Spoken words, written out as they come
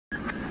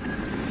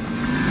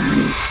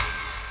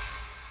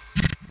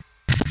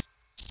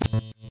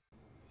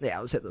Yeah,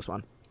 let's hit this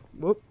one.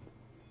 Whoop.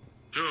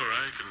 Sure,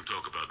 I can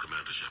talk about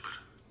Commander Shepard.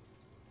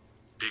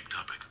 Big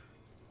topic.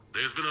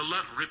 There's been a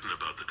lot written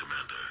about the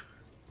Commander,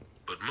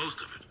 but most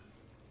of it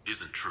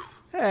isn't true.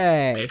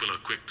 Hey. People are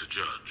quick to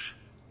judge.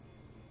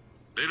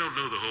 They don't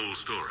know the whole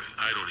story.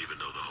 I don't even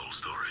know the whole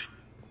story.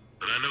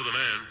 But I know the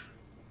man.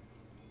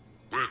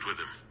 Worked with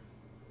him.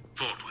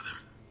 Fought with him.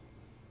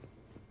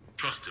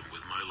 Trust him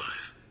with my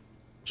life.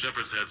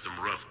 Shepard's had some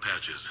rough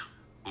patches.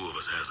 Who of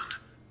us hasn't?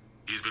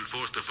 He's been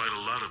forced to fight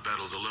a lot of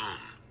battles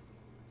alone.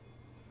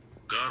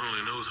 God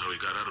only knows how he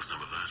got out of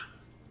some of that.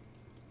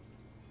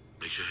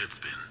 Makes your head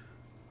spin.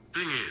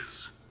 Thing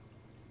is,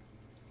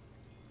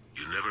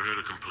 you never heard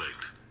a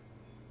complaint.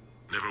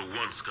 Never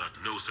once got,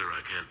 "No, sir,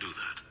 I can't do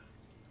that."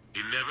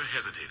 He never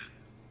hesitated.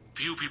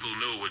 Few people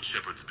know what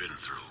Shepard's been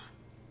through.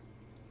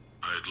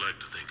 I'd like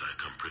to think I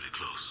come pretty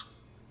close.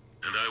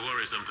 And I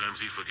worry sometimes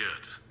he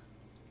forgets.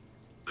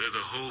 There's a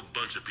whole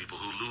bunch of people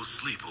who lose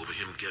sleep over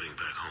him getting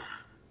back home.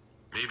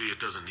 Maybe it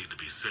doesn't need to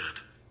be said.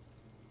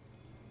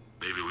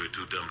 Maybe we're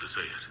too dumb to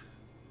say it.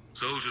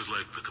 Soldiers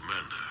like the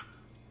Commander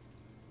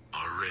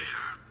are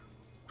rare.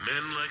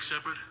 Men like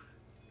Shepard,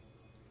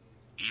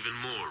 even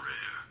more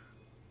rare.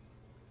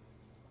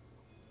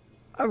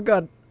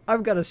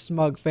 I've got a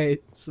smug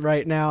face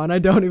right now, and I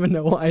don't even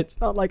know why. It's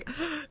not like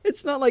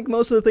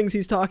most of the things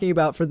he's talking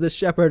about for this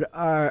Shepard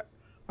are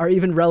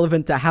even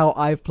relevant to how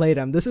I've played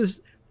him. This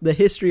is the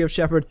history of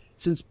Shepard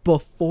since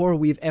before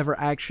we've ever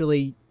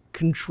actually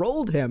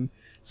controlled him.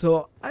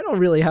 So I don't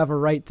really have a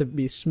right to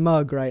be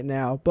smug right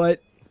now, but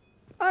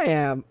I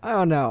am. I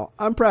don't know.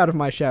 I'm proud of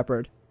my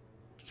Shepard.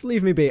 Just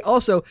leave me be.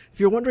 Also, if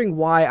you're wondering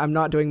why I'm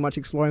not doing much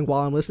exploring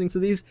while I'm listening to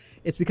these,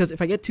 it's because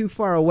if I get too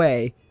far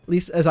away, at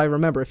least as I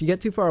remember, if you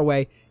get too far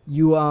away,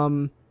 you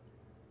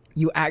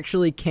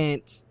actually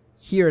can't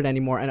hear it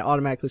anymore and it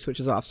automatically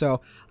switches off.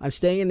 So I'm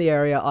staying in the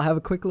area. I'll have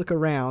a quick look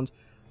around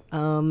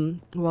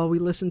while we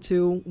listen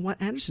to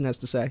what Anderson has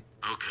to say.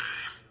 Okay.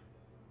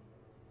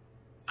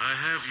 I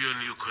have your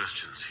new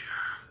questions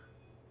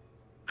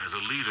here. As a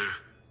leader,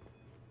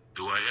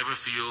 do I ever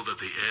feel that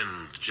the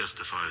end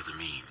justify the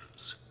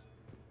means?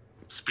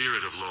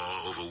 Spirit of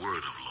law over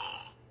word of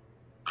law.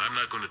 I'm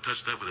not going to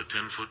touch that with a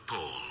 10-foot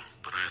pole,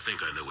 but I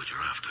think I know what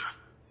you're after.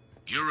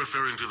 You're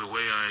referring to the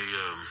way I,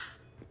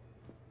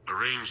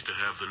 arranged to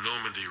have the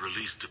Normandy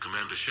released to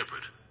Commander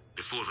Shepard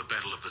before the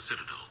Battle of the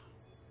Citadel.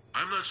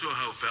 I'm not sure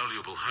how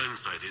valuable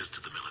hindsight is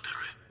to the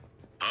military.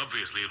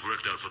 Obviously, it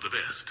worked out for the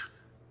best.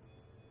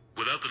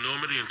 Without the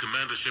Normandy and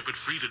Commander Shepard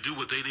free to do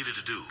what they needed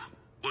to do,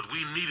 what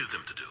we needed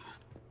them to do,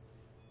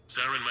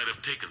 Saren might have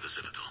taken the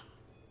Citadel.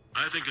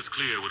 I think it's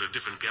clear what a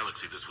different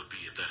galaxy this would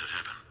be if that had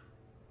happened.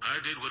 I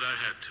did what I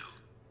had to.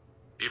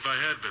 If I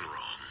had been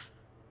wrong,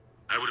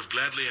 I would have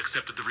gladly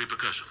accepted the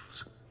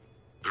repercussions.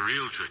 The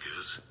real trick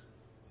is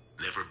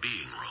never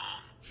being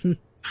wrong.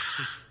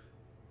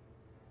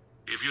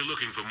 If you're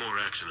looking for more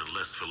action and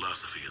less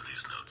philosophy in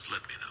these notes,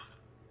 let me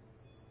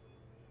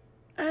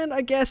know. And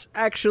I guess,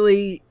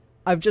 actually,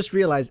 I've just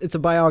realized it's a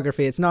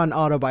biography. It's not an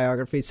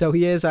autobiography, so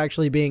he is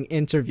actually being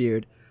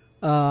interviewed,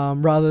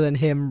 rather than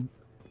him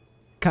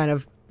kind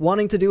of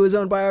wanting to do his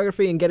own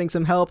biography and getting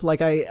some help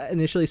like I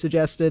initially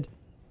suggested.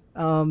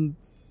 I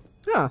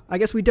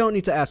guess we don't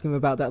need to ask him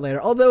about that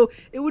later. Although,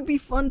 it would be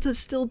fun to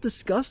still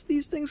discuss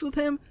these things with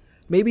him.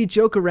 Maybe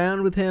joke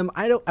around with him.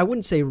 I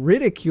wouldn't say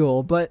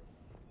ridicule, but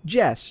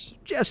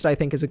jest. Jest, I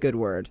think, is a good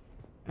word.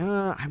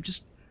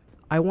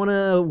 I want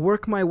to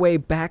work my way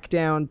back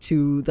down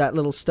to that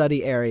little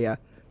study area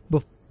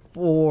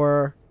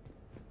before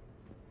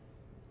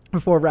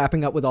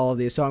wrapping up with all of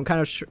these. So I'm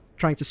kind of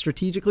trying to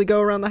strategically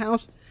go around the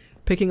house,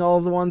 picking all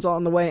of the ones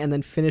on the way, and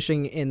then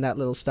finishing in that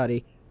little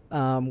study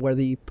where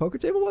the poker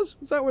table was.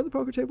 Was that where the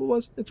poker table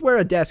was? It's where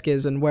a desk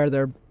is and where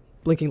they're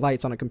blinking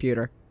lights on a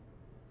computer.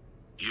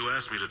 You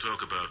asked me to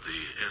talk about the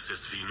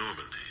SSV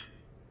Normandy,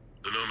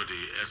 the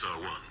Normandy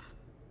SR-1.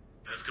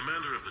 As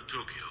commander of the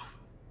Tokyo,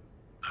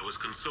 I was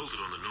consulted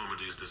on the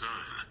Normandy's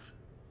design,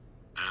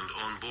 and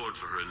on board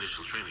for her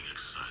initial training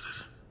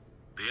exercises.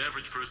 The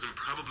average person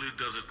probably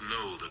doesn't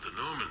know that the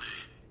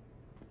Normandy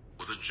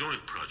was a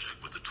joint project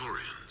with the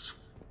Taurians.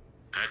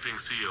 Acting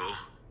CO,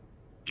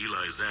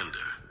 Eli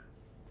Xander,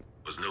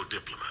 was no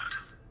diplomat.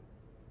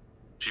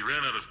 She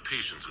ran out of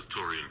patience with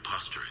Taurian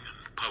posturing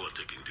and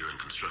politicking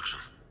during construction.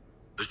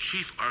 The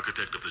chief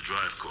architect of the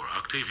Drive Corps,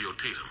 Octavio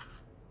Tatum,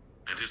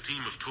 and his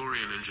team of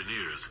Taurian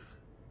engineers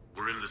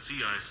were in the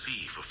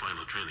CIC for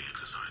final training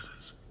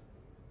exercises.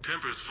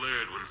 Tempers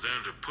flared when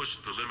Xander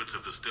pushed the limits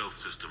of the stealth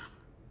system,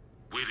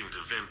 waiting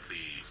to vent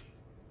the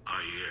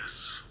IES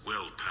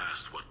well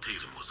past what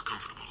Tatum was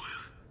comfortable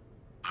with.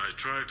 I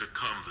tried to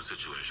calm the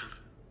situation,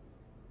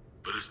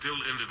 but it still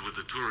ended with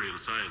the Taurian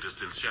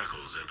scientist in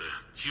shackles and a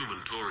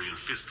human Taurian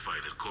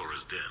fistfight at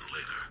Korra's den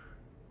later.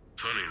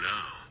 Funny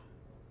now,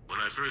 when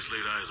I first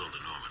laid eyes on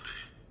the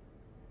Normandy,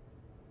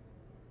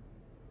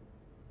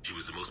 she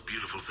was the most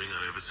beautiful thing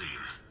I'd ever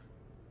seen.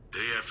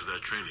 Day after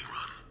that training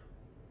run,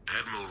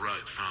 Admiral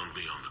Wright found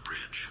me on the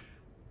bridge.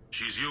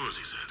 She's yours,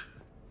 he said.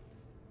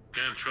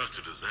 Can't trust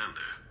her to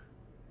Xander.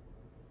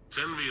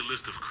 Send me a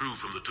list of crew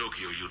from the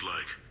Tokyo you'd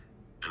like,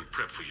 and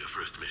prep for your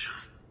first mission.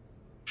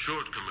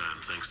 Short command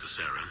thanks to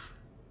Saren.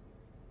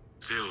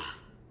 Still,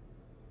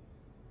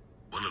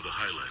 one of the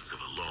highlights of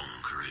a long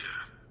career.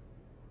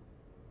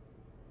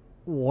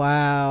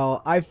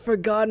 Wow, I've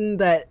forgotten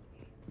that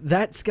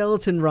that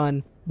skeleton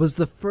run was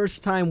the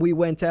first time we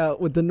went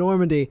out with the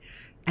Normandy,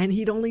 and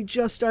he'd only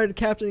just started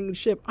captaining the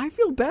ship. I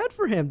feel bad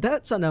for him.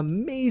 That's an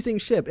amazing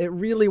ship. It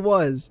really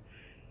was.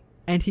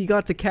 And he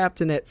got to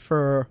captain it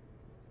for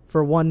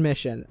one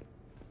mission.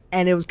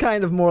 And it was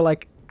kind of more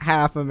like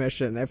half a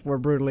mission, if we're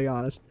brutally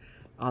honest.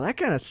 Oh, that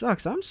kind of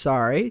sucks. I'm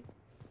sorry.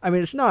 I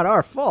mean, it's not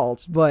our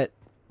fault, but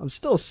I'm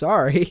still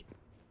sorry.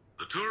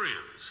 The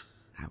Turians.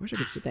 I wish I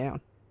could sit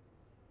down.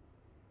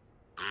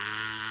 Well,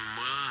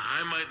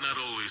 I might not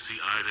always see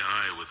eye to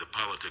eye with the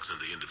politics and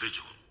the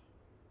individual,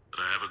 but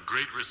I have a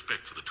great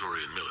respect for the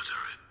Turian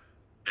military.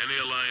 Any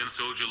Alliance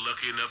soldier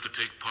lucky enough to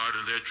take part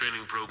in their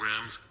training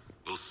programs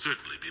will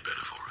certainly be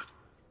better for it.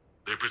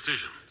 Their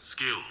precision,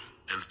 skill,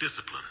 and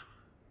discipline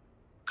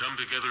come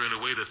together in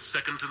a way that's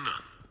second to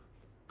none.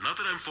 Not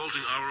that I'm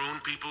faulting our own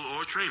people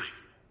or training.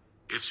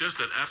 It's just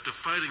that after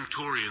fighting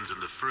Turians in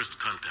the First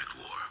Contact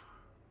War,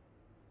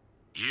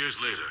 years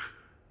later,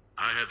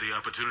 I had the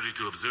opportunity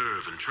to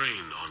observe and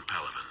train on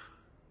Palaven.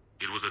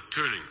 It was a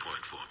turning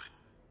point for me.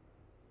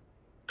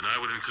 And I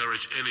would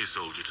encourage any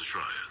soldier to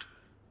try it.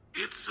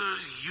 It's a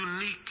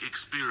unique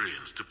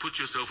experience to put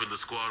yourself in the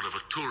squad of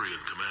a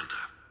Turian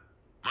commander.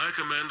 My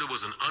commander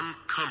was an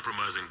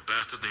uncompromising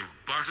bastard named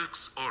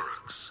Bartix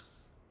Oryx.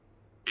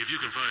 If you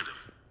can find him,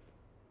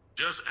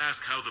 just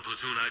ask how the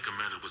platoon I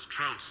commanded was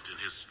trounced in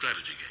his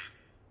strategy game.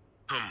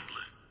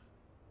 Humbling.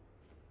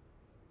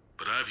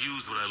 But I've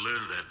used what I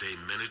learned that day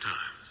many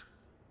times.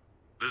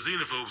 The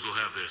xenophobes will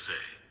have their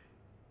say.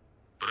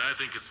 But I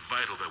think it's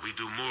vital that we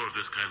do more of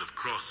this kind of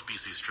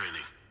cross-species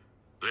training.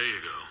 There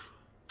you go.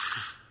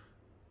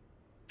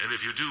 And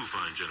if you do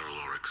find General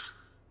Oryx,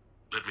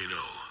 let me know.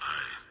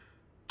 I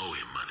owe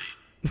him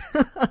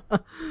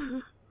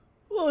money.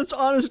 Well, it's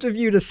honest of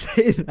you to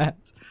say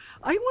that.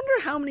 I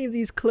wonder how many of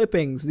these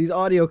clippings, these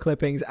audio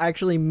clippings,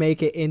 actually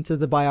make it into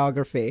the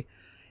biography.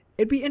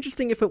 It'd be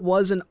interesting if it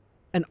was an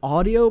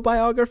audio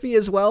biography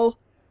as well,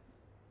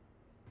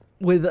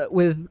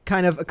 with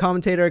kind of a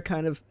commentator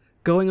kind of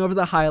going over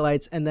the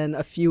highlights and then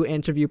a few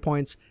interview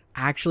points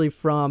actually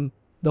from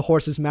the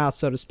horse's mouth,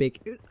 so to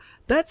speak.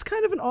 That's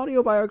kind of an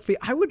audio biography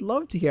I would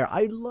love to hear.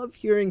 I love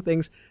hearing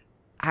things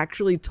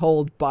actually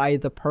told by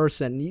the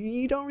person.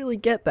 You don't really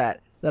get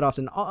that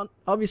often.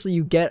 Obviously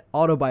you get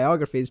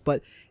autobiographies,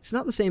 but it's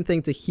not the same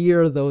thing to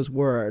hear those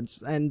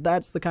words, and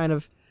that's the kind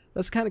of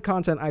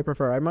content I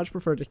prefer. I much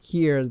prefer to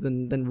hear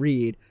than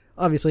read.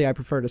 Obviously I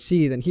prefer to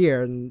see than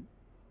hear, and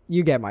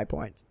you get my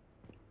point.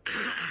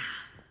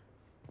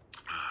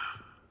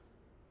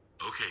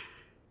 Okay,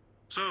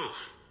 so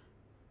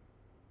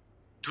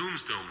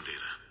tombstone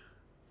data.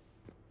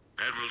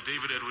 Admiral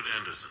David Edward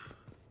Anderson.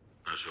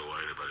 Not sure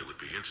why anybody would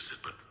be interested,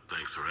 but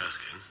thanks for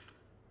asking.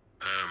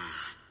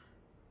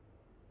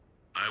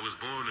 I was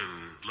born in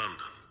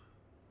London,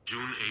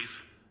 June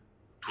 8th,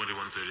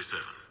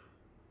 2137.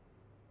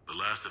 The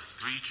last of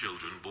 3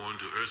 children born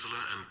to Ursula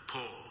and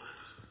Paul,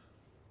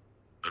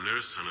 a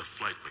nurse and a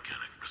flight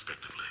mechanic,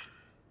 respectively.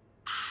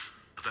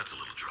 But that's a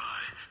little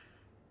dry.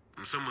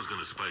 And someone's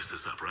gonna spice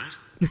this up, right?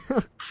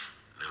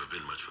 Never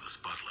been much for the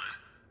spotlight.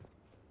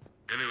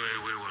 Anyway,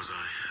 where was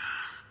I?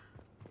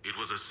 It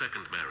was a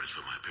second marriage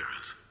for my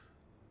parents.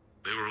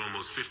 They were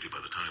almost 50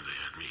 by the time they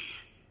had me.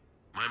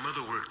 My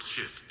mother worked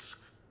shifts,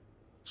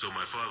 so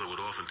my father would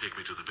often take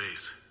me to the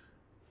base.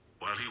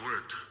 While he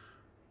worked,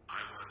 I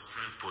watched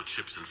transport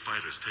ships and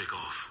fighters take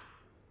off.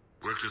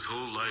 Worked his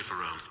whole life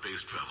around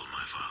space travel,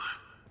 my father.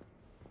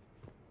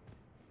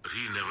 But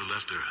he never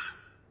left Earth.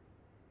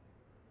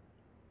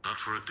 Not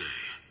for a day.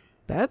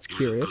 That's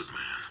curious. He was a good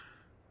man.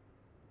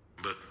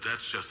 But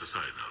that's just a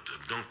side note.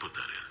 Don't put that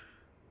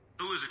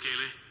in. Who is it,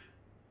 Kaylee?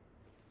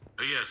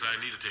 Yes, I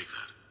need to take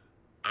that.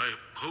 I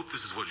hope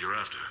this is what you're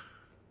after.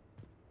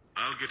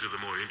 I'll get to the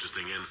more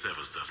interesting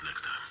N7 stuff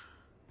next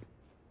time.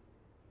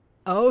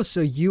 Oh, so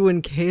you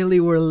and Kaylee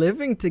were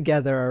living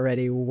together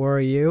already, were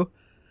you?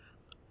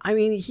 I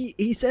mean,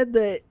 he said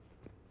that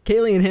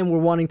Kaylee and him were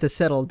wanting to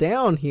settle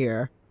down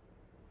here,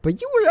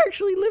 but you were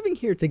actually living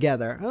here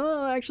together.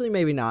 Oh, actually,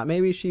 maybe not.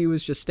 Maybe she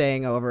was just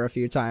staying over a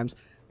few times.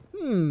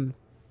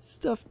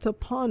 Stuff to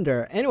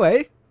ponder.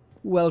 Anyway,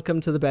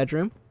 welcome to the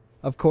bedroom.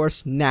 Of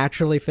course,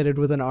 naturally fitted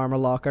with an armor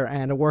locker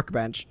and a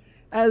workbench.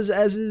 As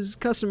is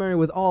customary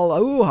with all...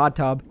 Ooh, hot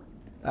tub.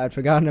 I'd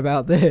forgotten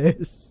about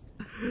this.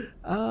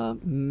 There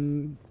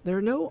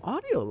are no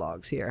audio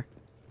logs here.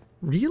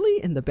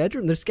 Really? In the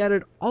bedroom? They're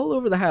scattered all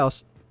over the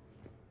house.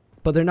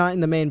 But they're not in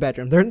the main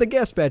bedroom. They're in the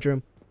guest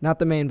bedroom, not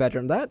the main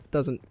bedroom. That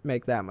doesn't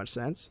make that much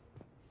sense.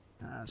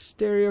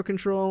 Stereo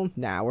control.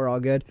 Nah, we're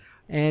all good.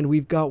 And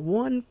we've got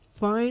one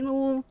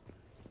final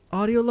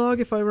audio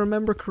log, if I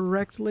remember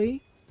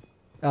correctly.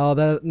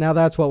 Oh, now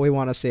that's what we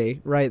want to see.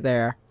 Right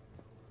there.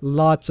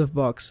 Lots of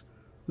books.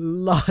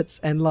 Lots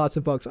and lots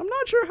of books. I'm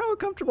not sure how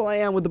comfortable I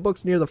am with the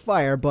books near the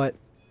fire, but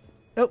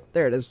Oh,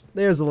 there it is.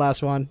 There's the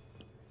last one.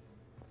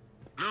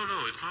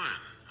 No, it's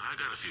fine. I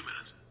got a few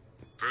minutes.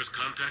 First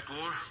contact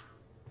war?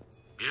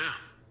 Yeah.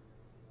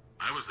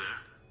 I was there.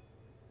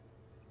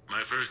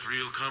 My first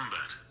real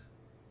combat.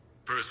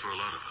 First for a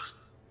lot of us.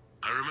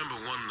 I remember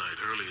one night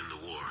early in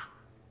the war,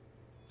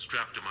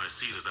 strapped to my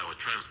seat as our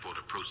transport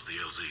approached the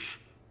LZ.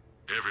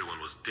 Everyone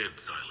was dead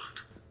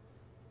silent.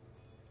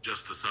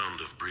 Just the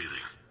sound of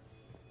breathing.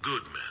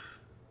 Good men.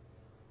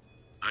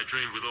 I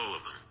trained with all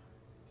of them.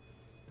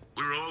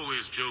 We were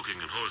always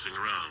joking and horsing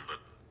around, but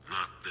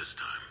not this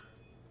time.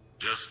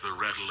 Just the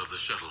rattle of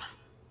the shuttle.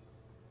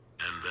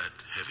 And that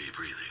heavy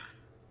breathing.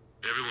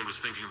 Everyone was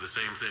thinking the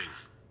same thing.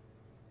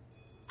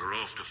 We're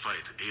off to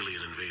fight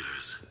alien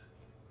invaders.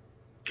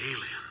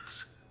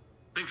 Aliens.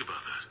 Think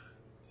about that.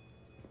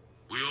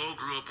 We all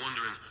grew up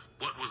wondering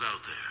what was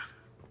out there.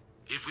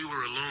 If we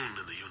were alone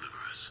in the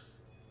universe.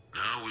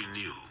 Now we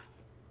knew.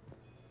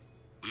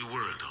 We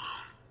weren't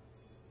alone.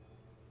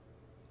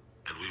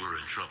 And we were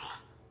in trouble.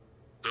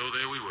 So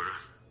there we were.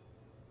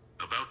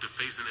 About to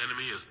face an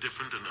enemy as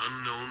different and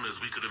unknown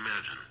as we could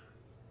imagine.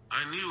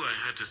 I knew I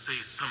had to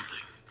say something.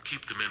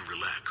 Keep the men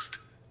relaxed.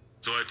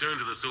 So I turned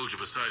to the soldier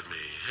beside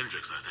me,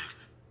 Hendricks, I think,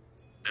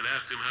 and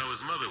asked him how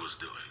his mother was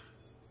doing.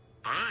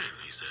 Fine,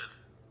 he said.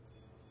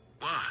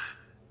 Why?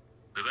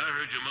 Because I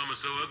heard your mama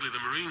so ugly the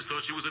Marines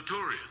thought she was a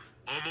Turian.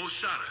 Almost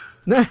shot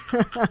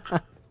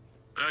her.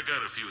 I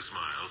got a few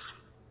smiles.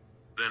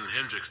 Then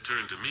Hendricks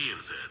turned to me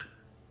and said,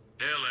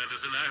 Hell,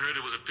 Anderson, I heard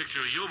it was a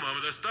picture of your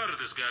mama that started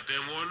this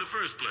goddamn war in the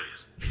first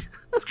place.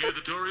 Scared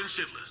the Turians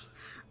shitless.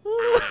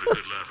 I had a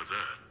good laugh at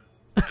that.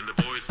 And the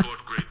boys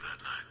fought great that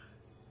night.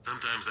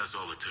 Sometimes that's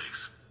all it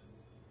takes.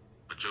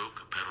 A joke,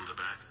 a pat on the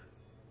back.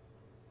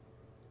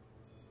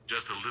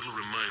 Just a little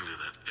reminder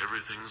that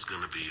everything's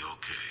gonna be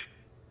okay.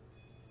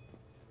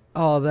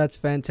 Oh, that's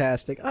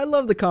fantastic. I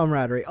love the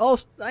camaraderie.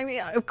 Also, I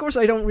mean, of course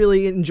I don't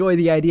really enjoy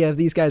the idea of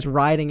these guys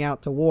riding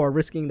out to war,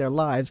 risking their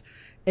lives.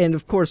 And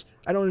of course,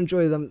 I don't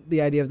enjoy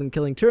the idea of them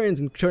killing Turians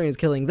and Turians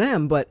killing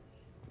them, but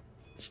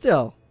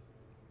still,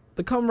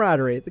 the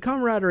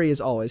camaraderie is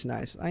always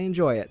nice. I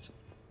enjoy it.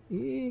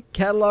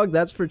 Catalog,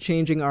 that's for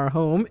changing our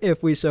home,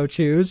 if we so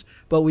choose,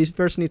 but we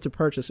first need to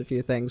purchase a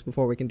few things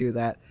before we can do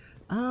that.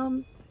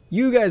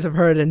 You guys have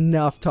heard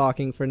enough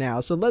talking for now,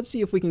 so let's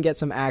see if we can get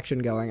some action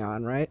going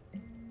on, right?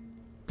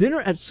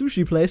 Dinner at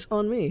sushi place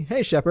on me.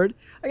 Hey, Shepard.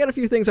 I got a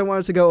few things I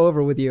wanted to go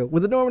over with you.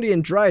 With the Normandy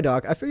in dry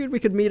dock, I figured we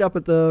could meet up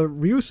at the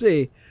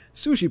Ryusei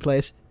sushi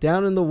place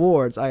down in the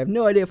wards. I have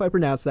no idea if I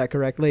pronounced that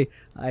correctly.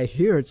 I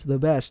hear it's the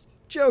best.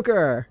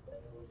 Joker!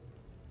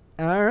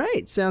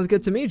 Alright, sounds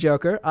good to me,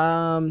 Joker.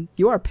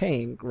 You are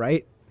paying,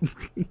 right?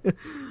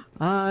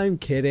 I'm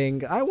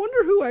kidding. I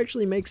wonder who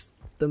actually makes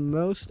the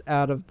most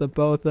out of the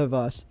both of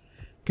us.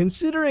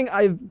 Considering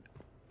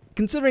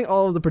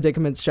all of the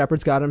predicaments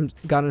Shepard's gotten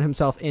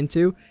himself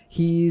into,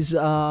 he's,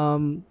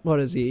 what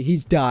is he?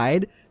 He's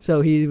died,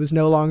 so he was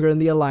no longer in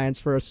the Alliance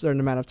for a certain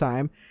amount of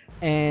time,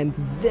 and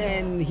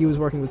then he was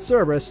working with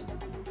Cerberus.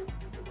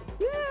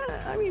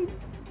 I mean,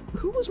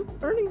 who was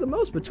earning the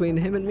most between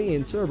him and me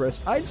and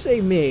Cerberus? I'd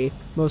say me,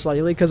 most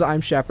likely, because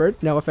I'm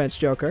Shepard, no offense,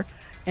 Joker.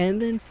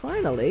 And then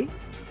finally,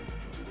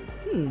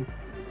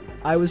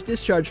 I was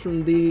discharged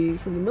from the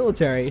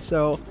military,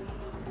 so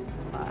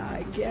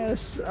I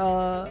guess,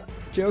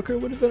 Joker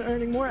would have been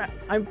earning more.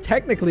 I'm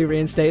technically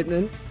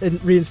reinstated,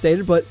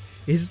 but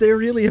is there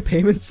really a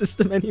payment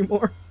system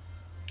anymore?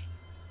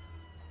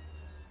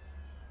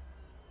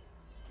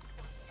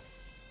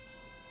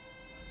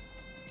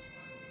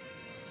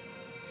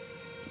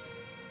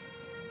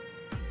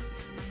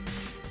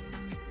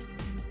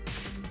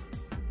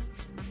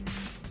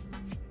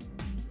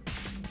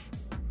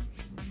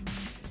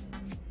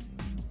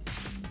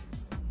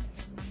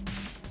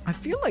 I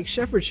feel like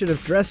Shepard should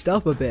have dressed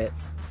up a bit.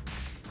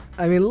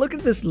 I mean, look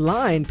at this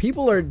line.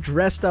 People are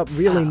dressed up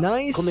really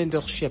nice.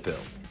 Commander Shepard.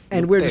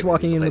 And we're just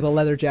walking in with a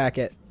leather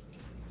jacket.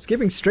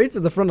 Skipping straight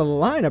to the front of the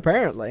line,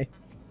 apparently.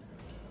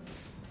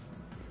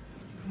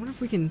 I wonder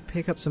if we can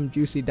pick up some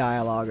juicy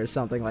dialogue or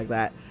something like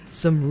that.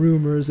 Some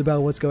rumors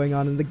about what's going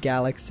on in the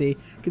galaxy.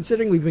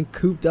 Considering we've been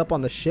cooped up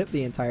on the ship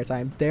the entire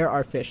time, there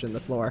are fish in the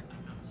floor.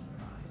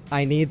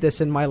 I need this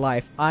in my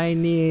life. I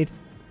need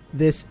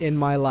this in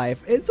my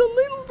life. It's a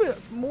little bit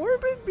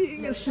morbid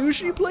being a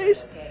sushi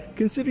place,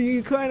 considering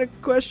you kind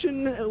of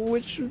question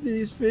which of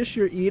these fish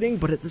you're eating,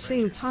 but at the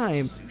same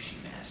time,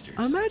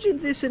 imagine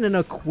this in an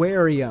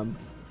aquarium.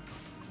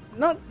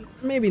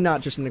 Maybe not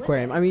just an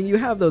aquarium. I mean, you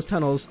have those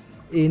tunnels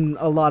in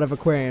a lot of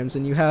aquariums,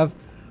 and you have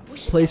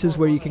places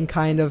where you can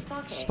kind of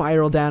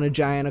spiral down a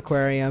giant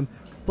aquarium,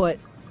 but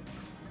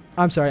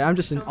I'm sorry, I'm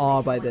just in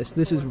awe by this.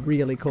 This is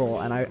really cool,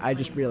 and I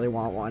just really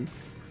want one.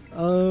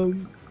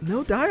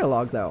 No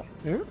dialogue, though.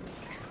 Yeah?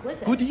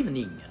 Good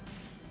evening.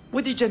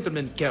 Would the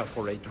gentleman care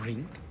for a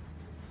drink?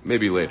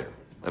 Maybe later.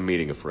 I'm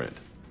meeting a friend.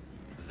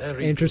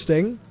 Very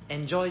interesting. Good.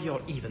 Enjoy your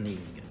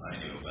evening. I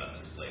knew about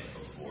this place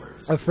before.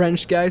 A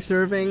French guy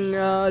serving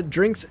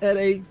drinks at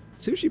a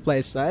sushi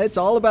place. It's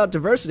all about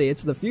diversity.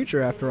 It's the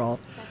future, after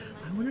all.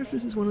 I wonder if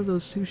this is one of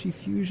those sushi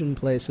fusion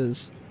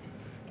places.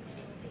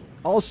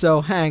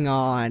 Also, hang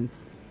on.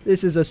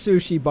 This is a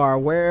sushi bar.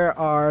 Where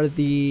are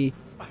the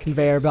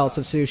conveyor belts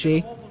of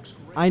sushi?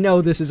 I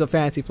know this is a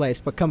fancy place,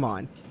 but come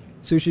on.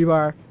 Sushi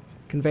bar,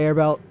 conveyor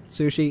belt,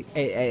 sushi.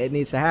 It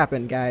needs to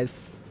happen, guys.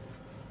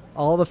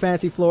 All the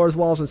fancy floors,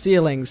 walls, and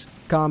ceilings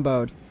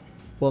comboed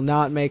will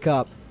not make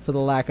up for the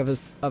lack of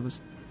a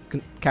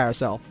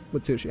carousel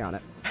with sushi on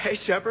it. Hey,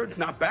 Shepard,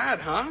 not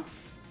bad, huh?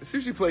 The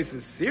sushi place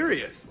is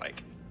serious.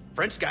 Like,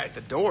 French guy at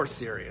the door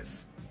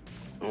serious.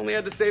 Only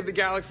had to save the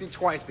galaxy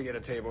twice to get a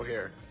table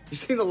here. You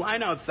seen the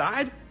line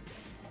outside?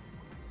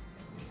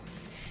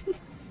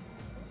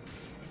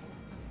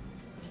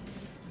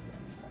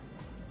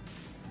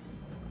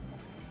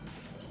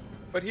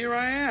 But here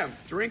I am,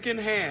 drink in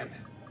hand.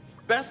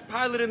 Best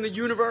pilot in the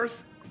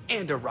universe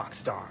and a rock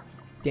star.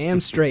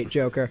 Damn straight,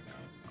 Joker.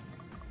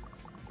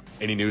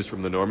 Any news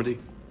from the Normandy?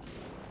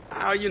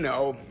 Oh, you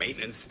know,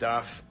 maintenance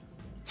stuff.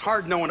 It's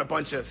hard knowing a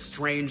bunch of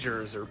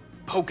strangers or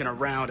poking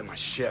around in my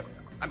ship.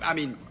 I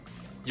mean,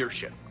 your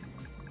ship.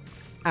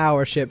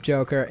 Our ship,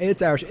 Joker.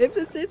 It's our ship.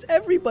 It's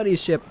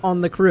everybody's ship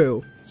on the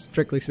crew,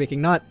 strictly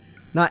speaking. Not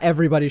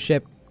everybody's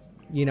ship,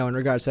 you know, in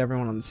regards to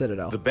everyone on the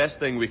Citadel. The best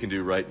thing we can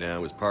do right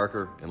now is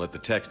Parker and let the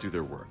techs do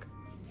their work.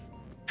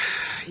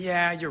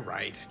 Yeah, you're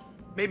right.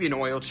 Maybe an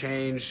oil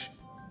change,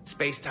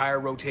 space tire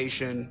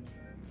rotation.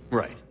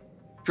 Right.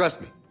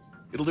 Trust me,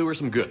 it'll do her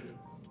some good.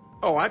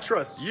 Oh, I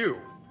trust you.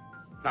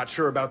 Not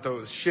sure about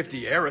those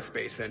shifty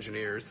aerospace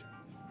engineers.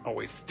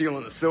 Always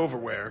stealing the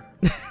silverware.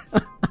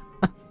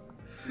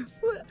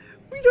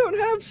 We don't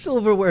have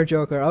silverware,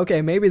 Joker.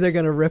 Okay, maybe they're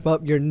gonna rip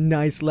up your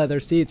nice leather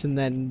seats and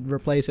then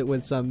replace it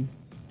with some,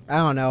 I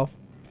don't know,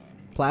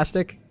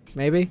 plastic,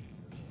 maybe?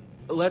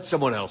 Let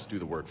someone else do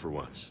the work for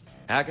once.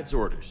 Hackett's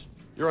orders.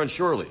 You're on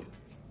shore leave.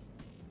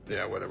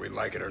 Yeah, whether we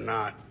like it or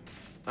not.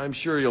 I'm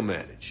sure you'll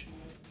manage.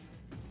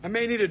 I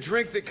may need a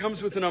drink that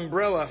comes with an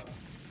umbrella.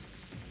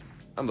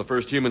 I'm the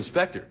first human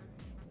Spectre.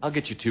 I'll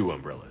get you 2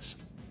 umbrellas.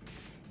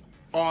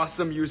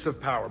 Awesome use of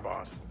power,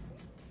 boss.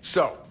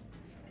 So,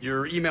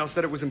 your email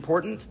said it was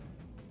important?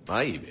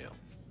 My email?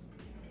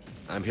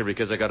 I'm here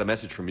because I got a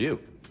message from you.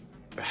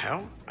 The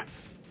hell?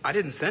 I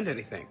didn't send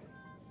anything.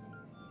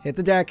 Hit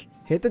the deck.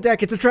 Hit the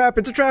deck. It's a trap.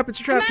 It's a trap. It's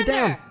a trap. Get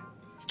down.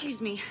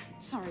 Excuse me.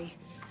 Sorry.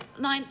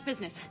 Alliance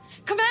business.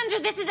 Commander,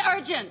 this is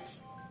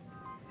urgent!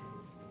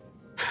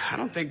 I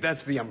don't think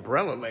that's the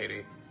umbrella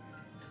lady.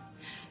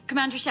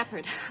 Commander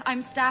Shepard,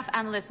 I'm Staff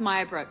Analyst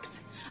Maya Brooks.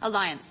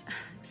 Alliance.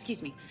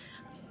 Excuse me.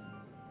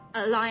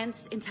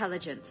 Alliance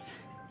Intelligence.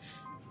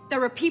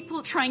 There are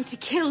people trying to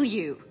kill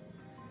you.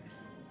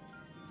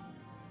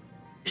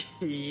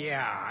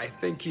 Yeah, I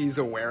think he's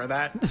aware of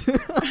that.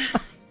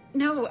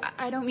 No,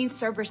 I don't mean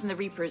Starburst and the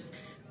Reapers.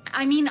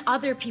 I mean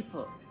other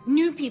people.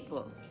 New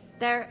people.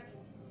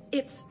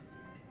 It's...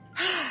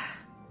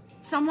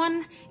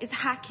 Someone is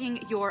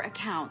hacking your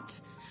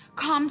account.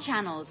 Comm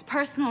channels,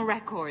 personal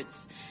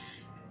records.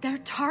 They're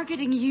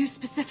targeting you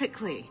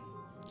specifically.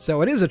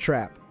 So it is a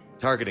trap.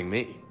 Targeting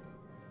me?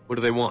 What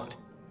do they want?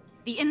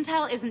 The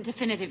intel isn't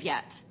definitive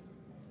yet.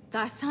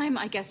 Last time,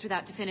 I guessed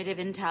without definitive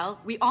intel,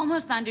 we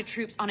almost landed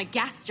troops on a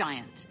gas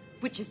giant,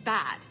 which is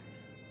bad.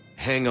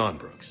 Hang on,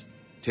 Brooks.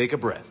 Take a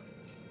breath.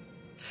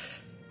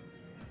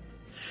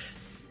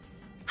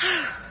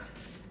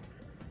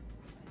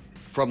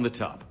 From the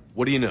top,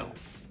 what do you know?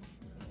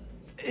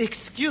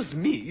 Excuse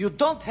me, you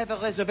don't have a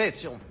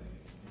reservation.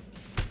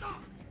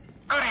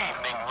 Good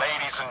evening,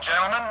 ladies and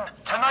gentlemen.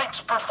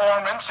 Tonight's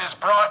performance is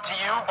brought to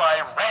you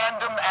by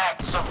Random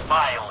Acts of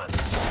Violence.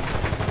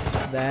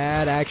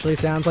 That actually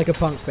sounds like a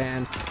punk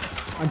band.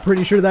 I'm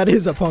pretty sure that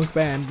is a punk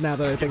band, now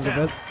that I think of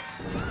it.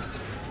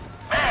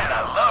 Man,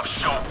 I love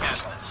show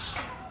business.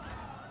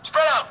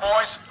 Spread out,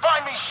 boys.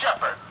 Find me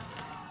Shepard.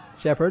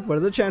 Shepard, what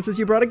are the chances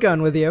you brought a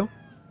gun with you?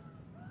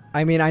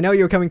 I mean, I know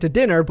you were coming to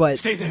dinner, but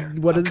Stay there.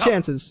 what are the Come.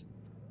 chances?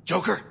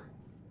 Joker!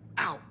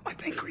 Ow, my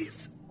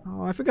pancreas.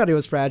 Oh, I forgot he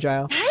was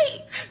fragile.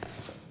 Hey!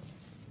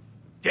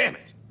 Damn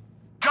it!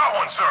 Got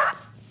one, sir.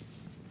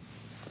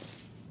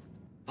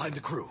 Find the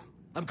crew.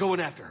 I'm going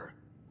after her.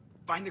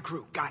 Find the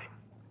crew, got it.